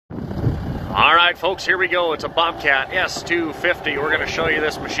Alright folks, here we go. It's a BOBCAT S250. We're going to show you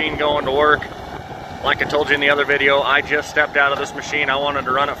this machine going to work. Like I told you in the other video, I just stepped out of this machine. I wanted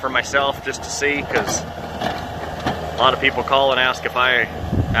to run it for myself just to see, because a lot of people call and ask if I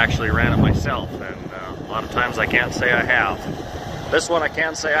actually ran it myself, and a lot of times I can't say I have. This one I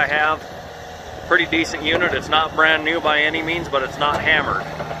can say I have. Pretty decent unit. It's not brand new by any means, but it's not hammered.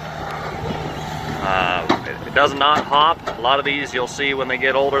 It does not hop. A lot of these you'll see when they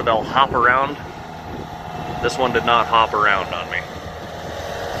get older, they'll hop around. This one did not hop around on me.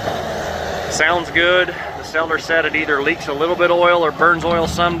 Sounds good. The seller said it either leaks a little bit of oil or burns oil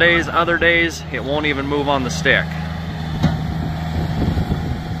some days. Other days, it won't even move on the stick.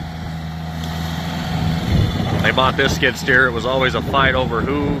 When they bought this skid steer, it was always a fight over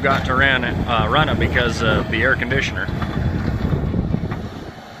who got to run it because of the air conditioner.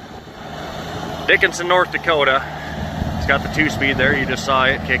 Dickinson, North Dakota. It's got the 2-speed there. You just saw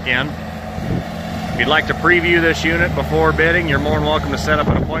it kick in. If you'd like to preview this unit before bidding, you're more than welcome to set up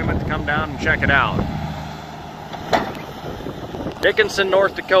an appointment to come down and check it out. Dickinson,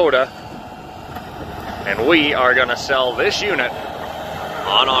 North Dakota. And we are going to sell this unit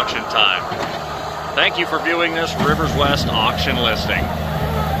on auction time. Thank you for viewing this Rivers West auction listing.